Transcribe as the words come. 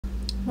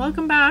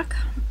welcome back.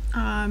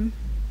 How's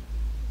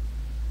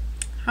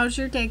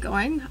your day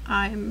going?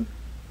 I'm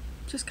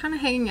just kind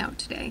of hanging out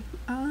today.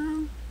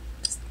 I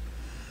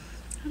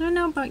don't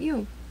know about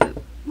you,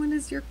 but what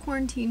has your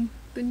quarantine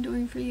been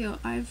doing for you?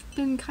 I've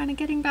been kind of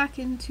getting back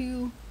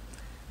into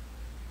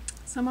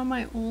some of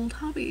my old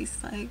hobbies,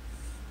 like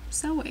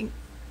sewing.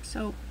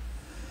 So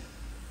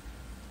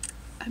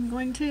I'm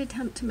going to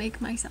attempt to make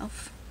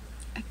myself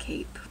a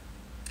cape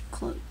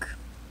cloak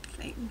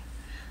thing.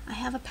 I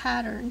have a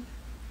pattern.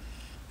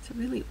 It's a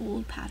really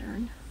old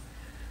pattern.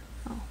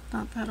 Well,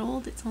 not that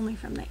old, it's only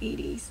from the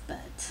 80s,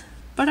 but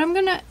I'm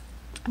gonna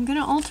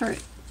alter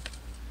it.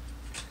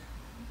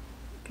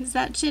 Cause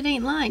that shit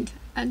ain't lined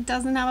and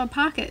doesn't have a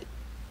pocket.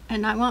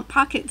 And I want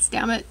pockets,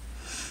 damn it.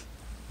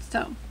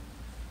 So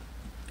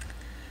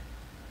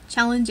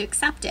challenge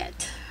accepted.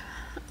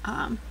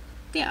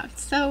 Yeah,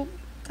 so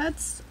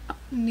that's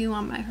new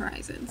on my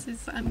horizons,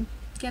 is I'm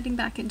getting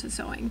back into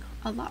sewing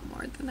a lot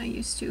more than I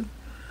used to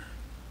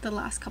the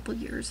last couple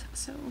years.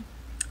 So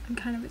I'm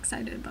kind of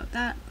excited about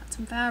that. Bought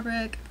some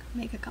fabric,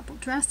 make a couple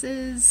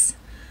dresses,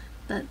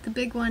 but the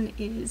big one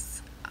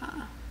is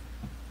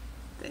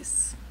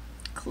this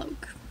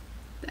cloak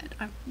that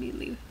I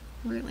really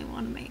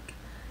want to make.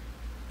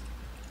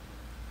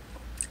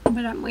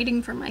 But I'm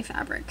waiting for my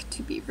fabric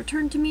to be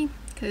returned to me,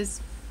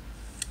 because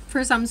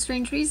for some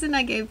strange reason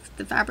I gave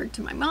the fabric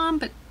to my mom,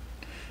 but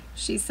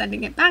she's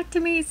sending it back to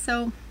me,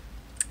 so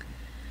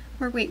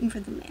we're waiting for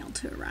the mail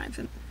to arrive.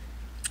 And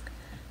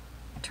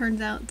it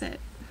turns out that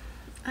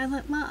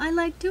I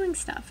like doing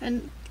stuff,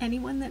 and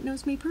anyone that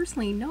knows me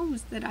personally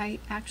knows that I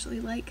actually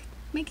like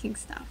making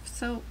stuff.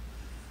 So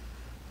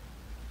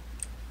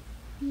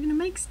I'm gonna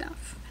make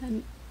stuff,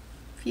 and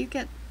if you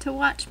get to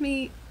watch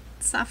me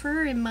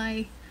suffer in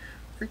my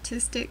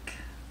artistic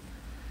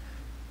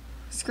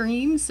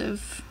screams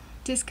of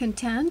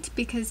discontent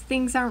because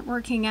things aren't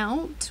working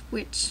out,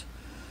 which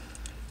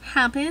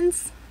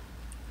happens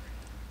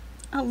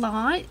a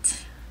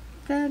lot,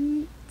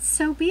 then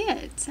so be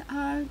it.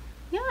 Yeah.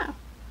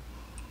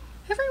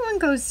 Everyone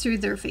goes through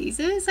their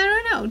phases. I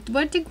don't know.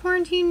 What did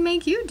quarantine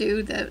make you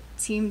do that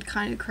seemed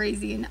kind of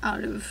crazy and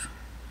out of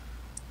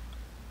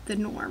the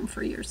norm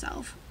for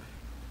yourself?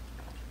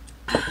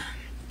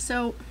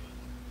 So,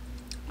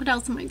 what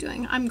else am I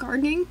doing? I'm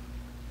gardening.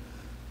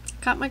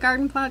 Got my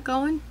garden plot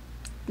going.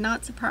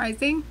 Not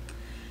surprising.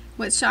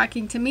 What's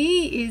shocking to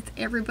me is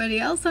everybody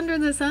else under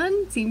the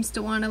sun seems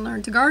to want to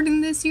learn to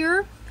garden this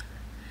year.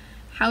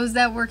 How's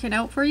that working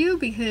out for you?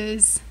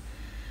 Because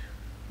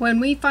when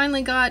we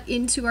finally got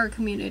into our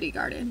community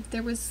garden,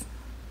 there was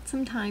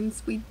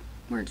sometimes we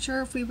weren't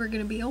sure if we were going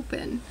to be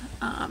open.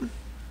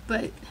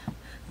 But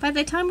by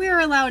the time we were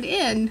allowed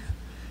in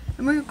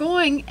and we were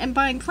going and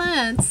buying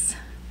plants,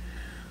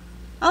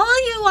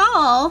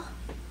 all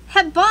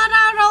had bought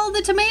out all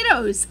the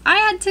tomatoes. I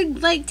had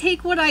to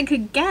take what I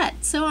could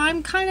get. So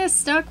I'm kind of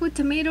stuck with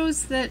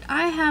tomatoes that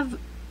I have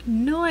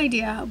no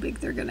idea how big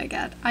they're gonna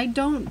get. I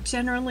don't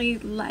generally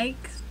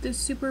like the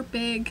super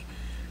big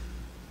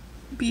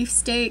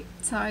beefsteak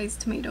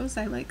sized tomatoes.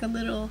 I like a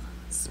little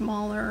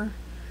smaller,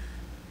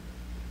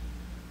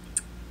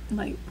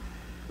 like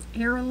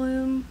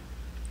heirloom,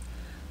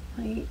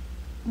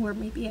 or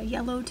maybe a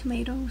yellow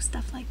tomato,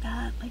 stuff like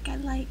that. I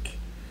like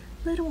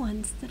little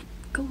ones that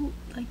go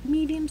like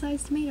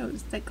medium-sized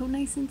tomatoes that go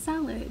nice in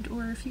salad,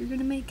 or if you're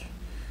gonna make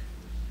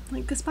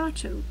like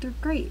gazpacho, they're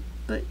great.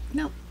 But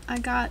no, I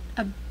got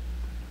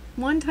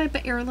one type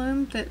of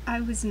heirloom that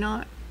I've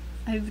not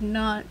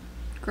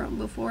grown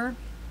before,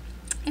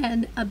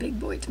 and a big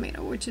boy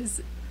tomato, which is,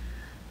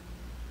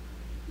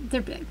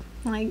 they're big,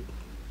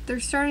 they're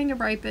starting to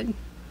ripen.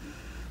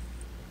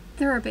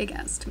 They're a big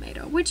ass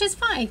tomato, which is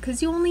fine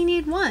because you only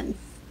need one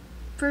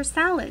for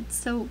salad.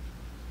 So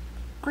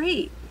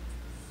great.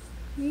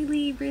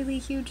 Really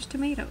huge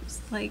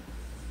tomatoes.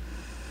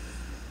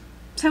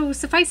 So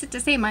suffice it to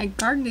say, my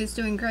garden is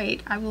doing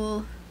great. I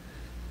will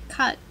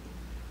cut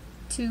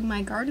to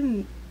my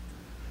garden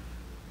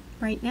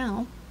right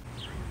now.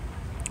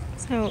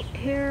 So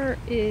here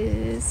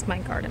is my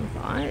garden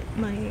plot.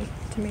 My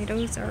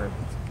tomatoes are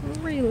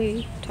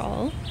really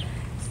tall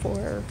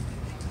for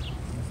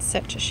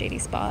such a shady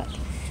spot.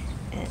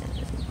 And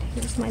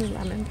here's my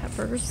lemon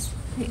peppers.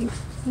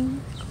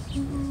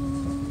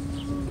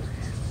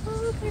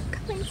 Oh, they're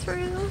coming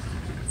through.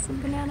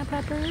 Some banana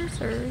peppers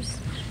are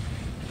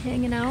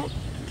hanging out,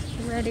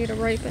 ready to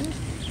ripen.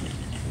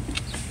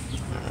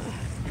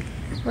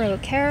 Row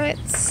of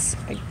carrots,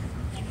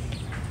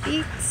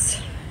 beets,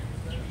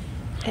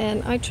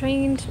 and I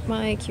trained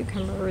my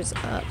cucumbers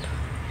up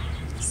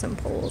some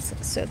poles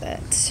so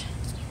that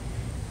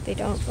they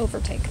don't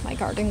overtake my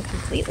garden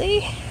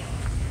completely.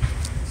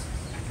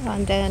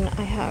 And then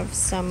I have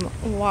some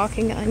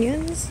walking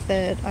onions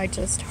that I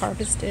just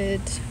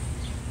harvested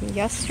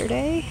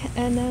yesterday,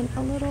 and then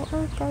a little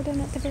herb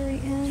garden at the very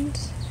end.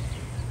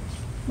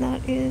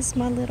 That is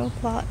my little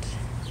plot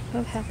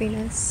of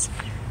happiness.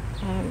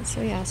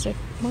 So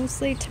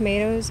mostly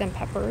tomatoes and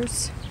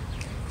peppers,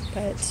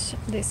 but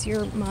this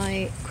year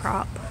my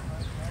crop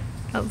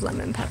of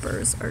lemon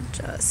peppers are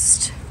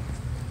just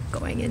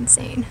going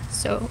insane.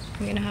 So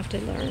I'm gonna have to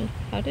learn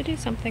how to do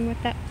something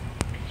with that.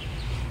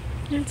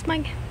 And it's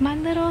my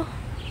little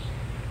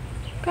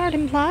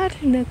garden plot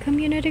in the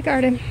community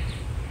garden.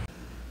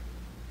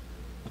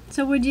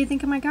 So what do you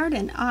think of my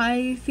garden?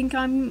 I think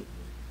I'm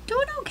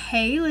doing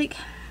okay. Like,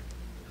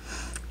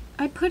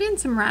 I put in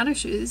some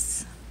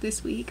radishes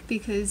this week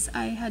because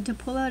I had to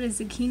pull out a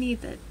zucchini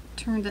that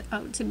turned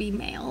out to be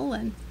male,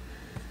 and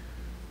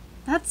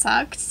that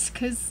sucked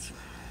because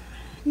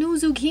no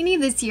zucchini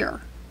this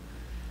year.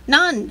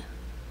 None.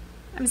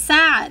 I'm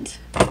sad.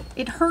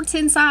 It hurts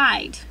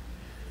inside.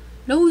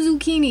 No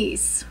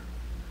zucchinis.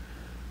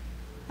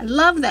 I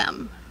love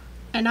them,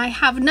 and I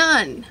have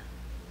none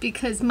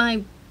because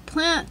my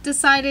plant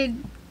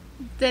decided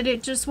that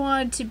it just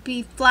wanted to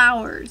be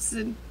flowers,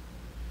 and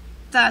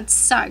that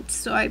sucked.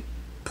 So I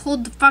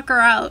pulled the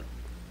fucker out,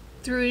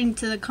 threw it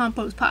into the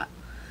compost pot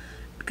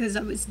because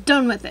I was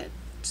done with it.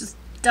 Just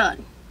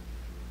done.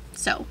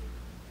 So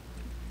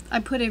I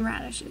put in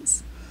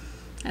radishes,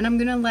 and I'm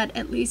gonna let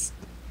at least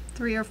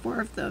 3 or 4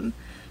 of them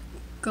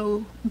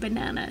go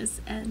bananas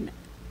and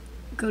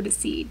go to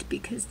seed,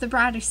 because the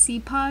radish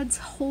seed pods,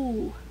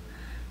 oh,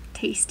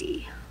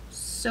 tasty,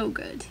 so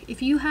good.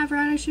 If you have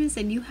radishes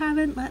and you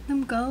haven't let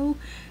them go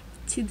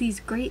to these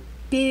great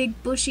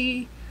big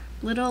bushy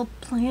little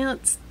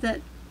plants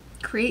that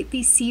create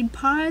these seed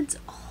pods,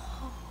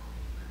 oh,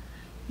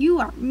 you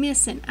are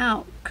missing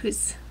out,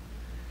 because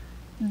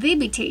they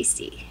be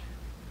tasty.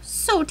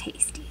 So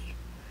tasty.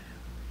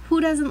 Who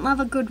doesn't love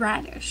a good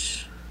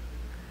radish?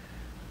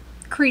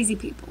 Crazy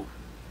people.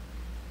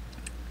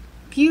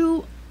 If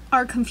you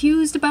are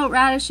confused about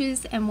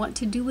radishes and what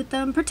to do with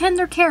them, pretend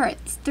they're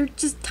carrots. They're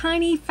just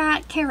tiny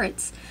fat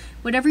carrots.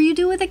 Whatever you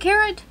do with a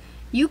carrot,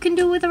 you can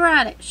do with a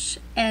radish,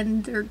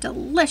 and they're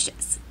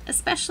delicious,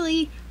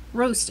 especially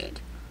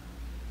roasted.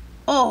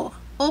 Oh,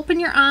 open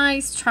your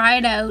eyes, try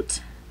it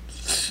out.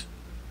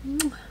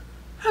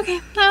 Okay,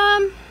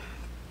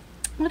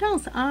 what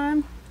else?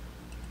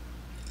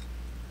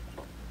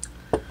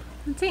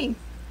 Let's see.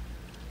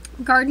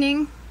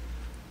 Gardening,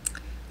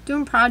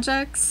 doing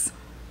projects,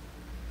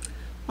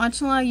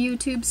 watching a lot of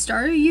YouTube.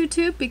 Started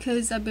YouTube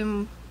because I've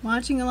been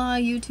watching a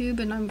lot of YouTube,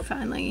 and I'm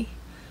finally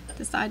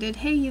decided,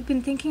 hey, you've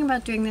been thinking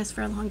about doing this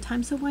for a long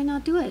time, so why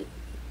not do it?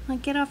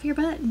 Like, get off your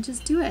butt and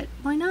just do it.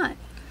 Why not?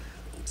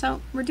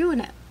 So we're doing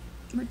it.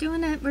 We're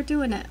doing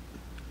it.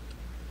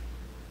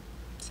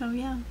 So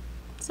yeah,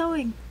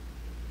 sewing.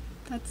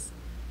 I'm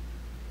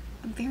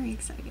very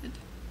excited.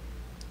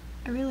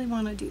 I really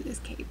want to do this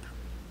cape.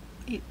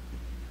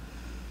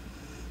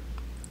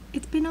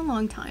 It's been a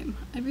long time.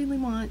 I really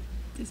want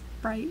this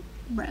bright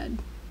red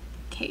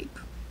cape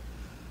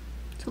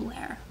to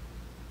wear,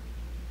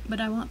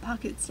 but I want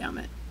pockets down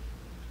it,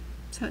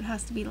 so it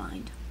has to be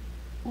lined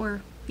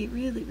or be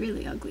really,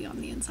 really ugly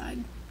on the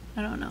inside.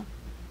 I don't know,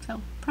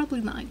 so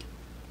probably lined.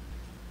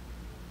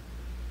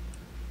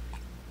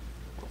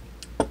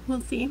 We'll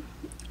see.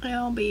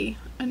 It'll be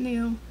a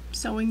new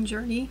sewing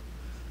journey.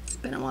 It's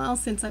been a while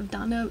since I've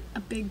done a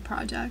big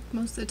project.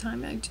 Most of the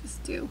time I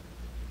just do,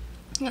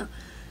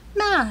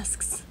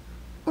 masks,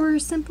 or a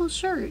simple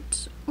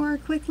shirt, or a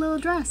quick little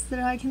dress that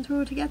I can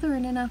throw together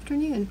in an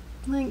afternoon.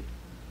 Like,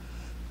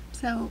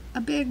 so a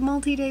big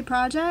multi-day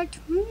project,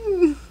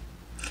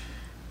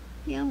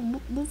 yeah,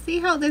 we'll see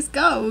how this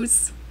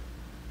goes.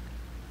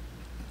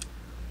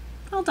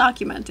 I'll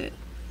document it.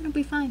 It'll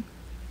be fine.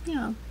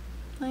 Yeah,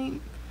 like,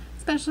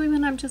 especially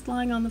when I'm just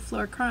lying on the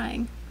floor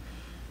crying,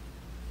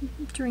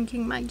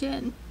 drinking my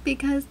gin,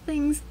 because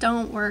things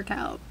don't work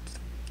out.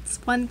 It's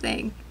one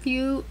thing. If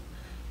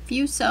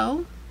you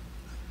sew,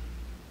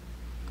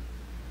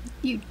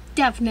 you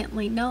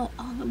definitely know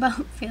all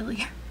about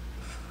failure.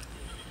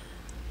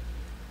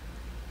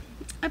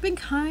 I've been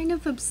kind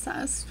of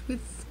obsessed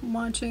with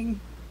watching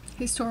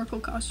historical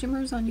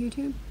costumers on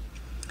YouTube,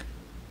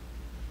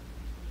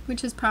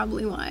 which is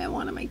probably why I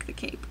want to make the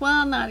cape.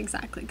 Well, not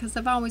exactly, because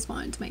I've always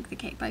wanted to make the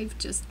cape. I've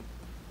just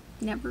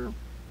never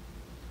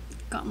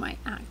got my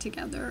act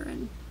together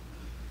and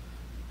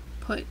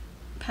put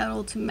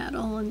pedal to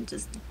metal and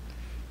just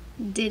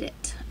did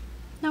it.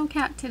 No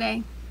cat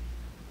today.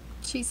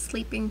 She's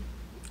sleeping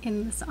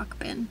in the sock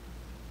bin.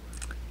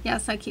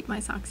 Yes, I keep my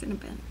socks in a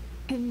bin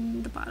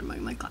in the bottom of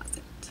my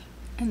closet,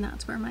 and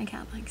that's where my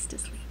cat likes to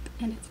sleep,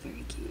 and it's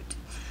very cute.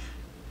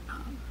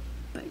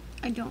 But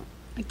I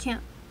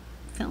can't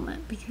film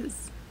it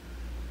because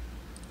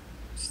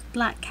she's a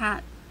black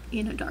cat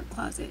in a dark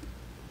closet.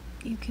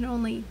 You can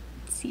only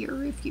see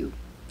her if you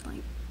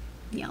like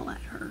yell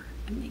at her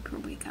and make her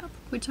wake up,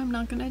 which I'm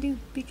not gonna do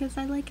because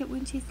I like it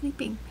when she's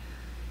sleeping,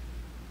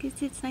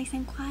 because it's nice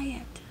and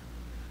quiet.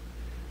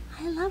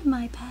 I love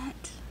my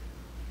pet,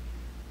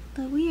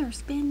 but we are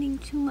spending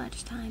too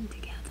much time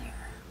together.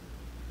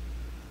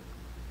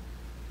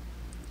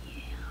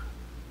 Yeah.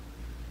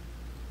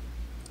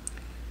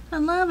 I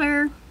love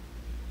her,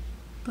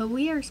 but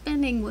we are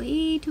spending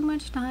way too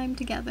much time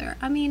together.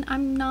 I mean,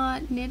 I'm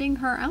not knitting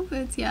her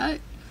outfits yet,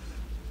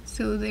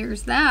 so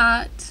there's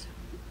that,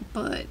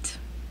 but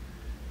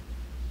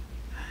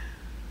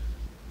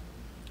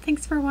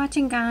thanks for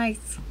watching,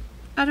 guys.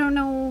 I don't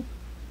know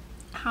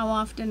how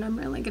often I'm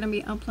really going to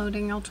be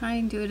uploading. I'll try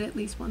and do it at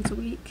least once a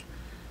week,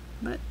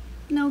 but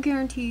no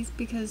guarantees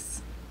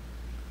because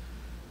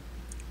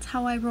it's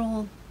how I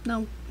roll.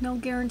 No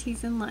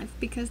guarantees in life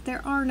because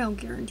there are no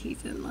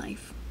guarantees in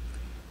life.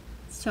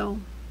 So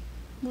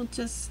we'll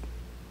just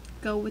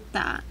go with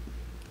that.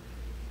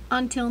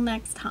 Until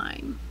next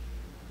time,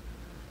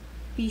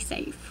 be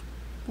safe,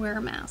 wear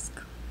a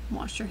mask,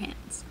 wash your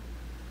hands.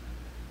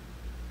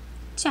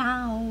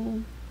 Ciao.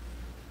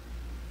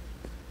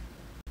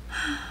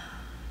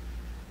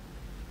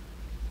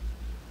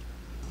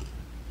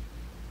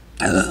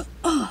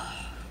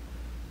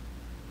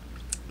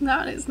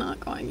 That is not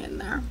going in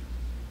there.